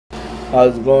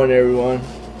How's it going, everyone?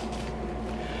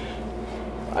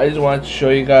 I just wanted to show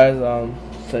you guys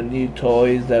some new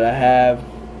toys that I have.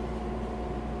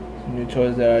 Some new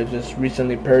toys that I just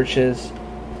recently purchased.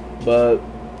 But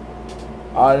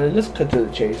I'll just cut to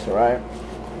the chase, alright?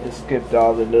 Just skipped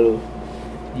all the little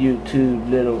YouTube,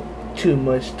 little too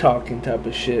much talking type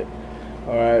of shit.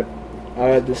 Alright. I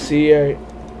had the Crkt.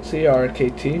 See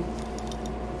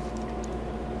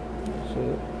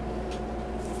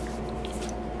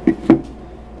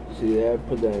that?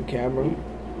 Put that on camera.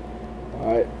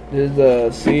 Alright, this is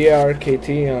the Crkt.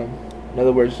 In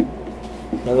other words,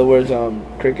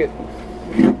 Crkt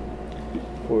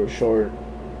for short.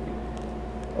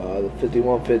 The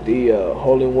 5150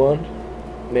 hole-in-one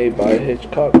made by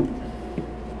Crkt.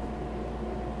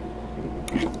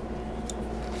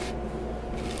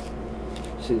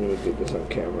 See, let me get this on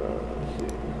camera.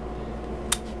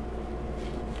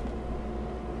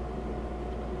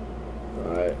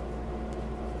 Alright.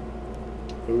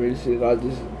 I really see got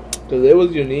this because it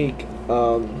was unique,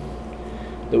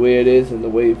 the way it is and the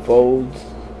way it folds.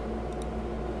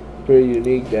 Pretty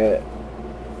unique that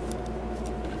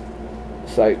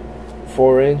it's like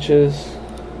 4 inches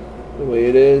the way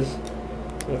it is.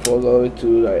 It folds all the way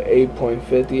to like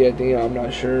 8.50, I think. I'm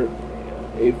not sure,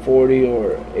 840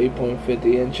 or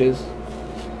 8.50 inches.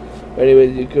 But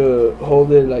anyways, you could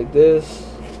hold it like this,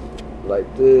 put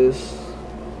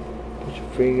your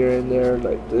finger in there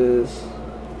like this,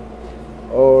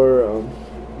 or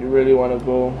you really want to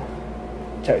go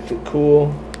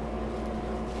tactical.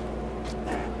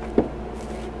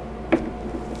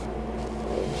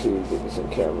 Let's see if we get this on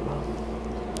camera.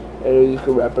 And you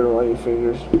can wrap it around your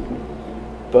fingers.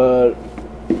 But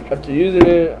after using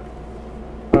it,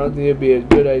 I don't think it'd be a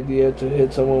good idea to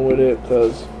hit someone with it,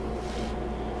 because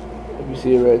if you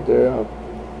see it right there,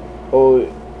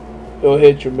 it'll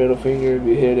hit your middle finger if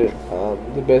you hit it.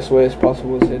 The best way as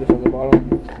possible is hit it from the bottom.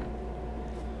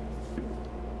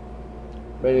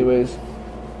 But anyways,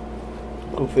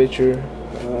 cool feature.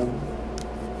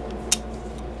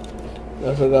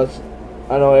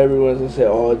 I know everyone's gonna say,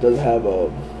 oh, it doesn't have a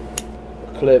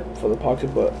clip for the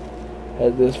pocket, but it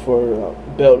has this for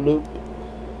belt loop.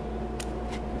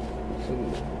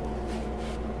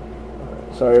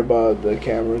 Sorry about the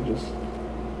camera, just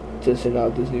testing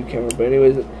out this new camera. But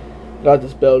anyways, got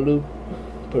this belt loop.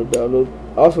 Put a belt loop.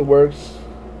 Also works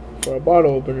for a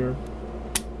bottle opener.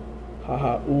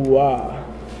 Haha, ooh, wow.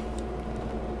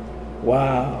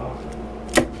 Wow.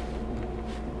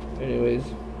 Anyways,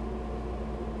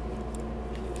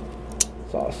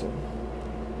 it's awesome.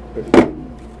 Pretty cool.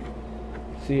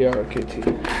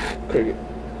 Crkt. Cricket.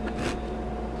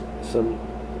 Some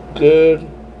good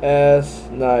ass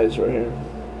knives right here.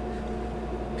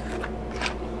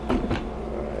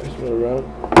 Alright, let's move around.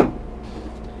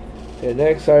 The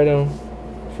next item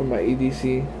for my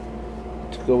EDC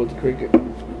to go with the Crkt.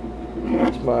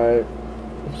 It's my,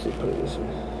 let's see, put it this way.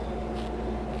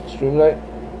 Streamlight.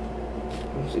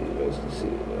 Let's see, you guys can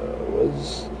see.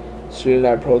 Was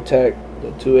Streamlight Protac,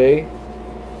 the 2A,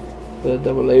 the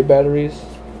AA batteries,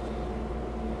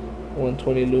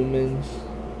 120 lumens.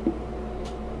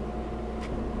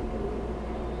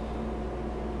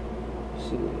 Let's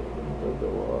see,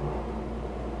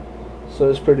 so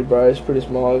it's pretty bright. It's pretty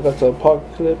small. I got the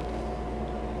pocket clip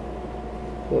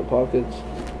for the pockets.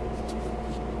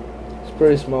 It's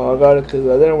pretty small. I got it because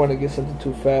I didn't want to get something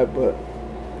too fat, but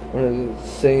I wanted to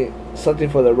say something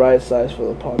for the right size for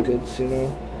the pockets, you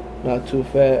know, not too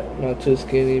fat, not too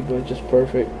skinny, but just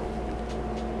perfect.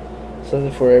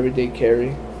 Something for everyday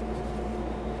carry.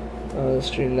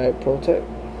 Streamlight Protac.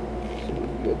 So we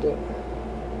can get that.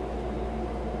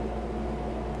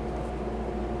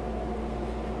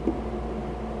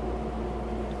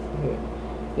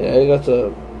 Yeah, I got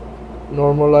the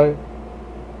normal light,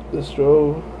 the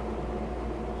strobe.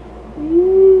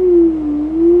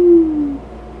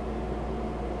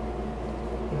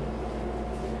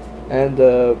 And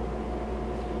a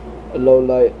low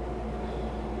light.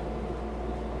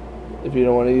 If you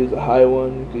don't want to use a high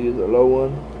one, you can use a low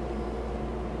one.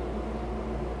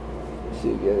 Let's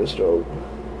see again, the strobe.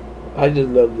 I just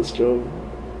love the strobe.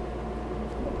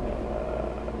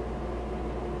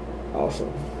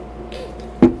 Awesome.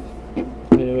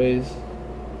 Anyways,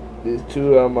 these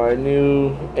two are my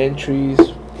new entries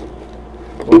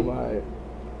for my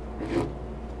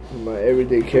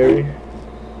everyday carry.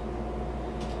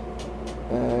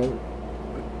 And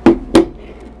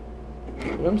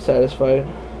I'm satisfied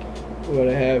with what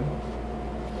I have.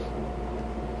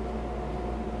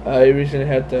 I recently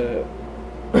had the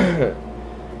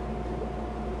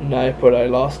knife, but I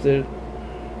lost it.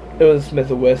 It was Smith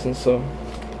 & Wesson, so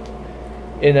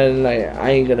And then like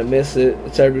I ain't gonna miss it.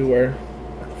 It's everywhere.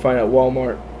 I can find it at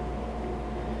Walmart.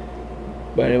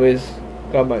 But anyways,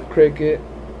 got my Crkt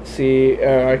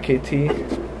Crkt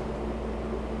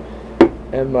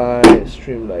and my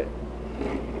Streamlight.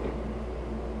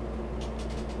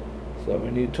 So my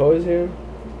new toys here.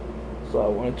 So I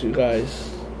wanted you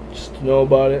guys just to know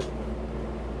about it.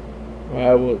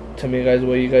 Alright, well, tell me guys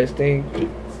what you guys think.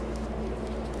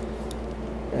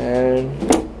 And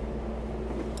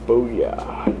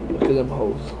booyah. Look at them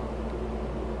hoes.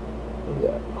 Look at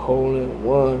that. Hole in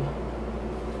one.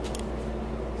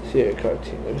 See your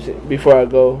cartoon. Let me see. Before I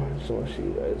go, I just want to show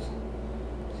you guys.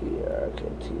 See your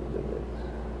cartoon.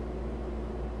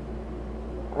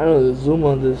 I know the zoom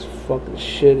on this fucking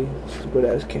shitty, stupid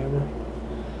ass camera.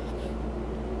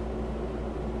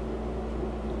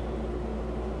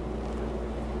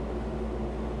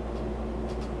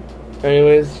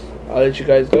 Anyways, I'll let you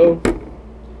guys go.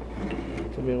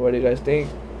 Tell me what you guys think.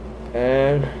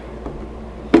 And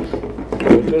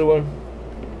have a good one.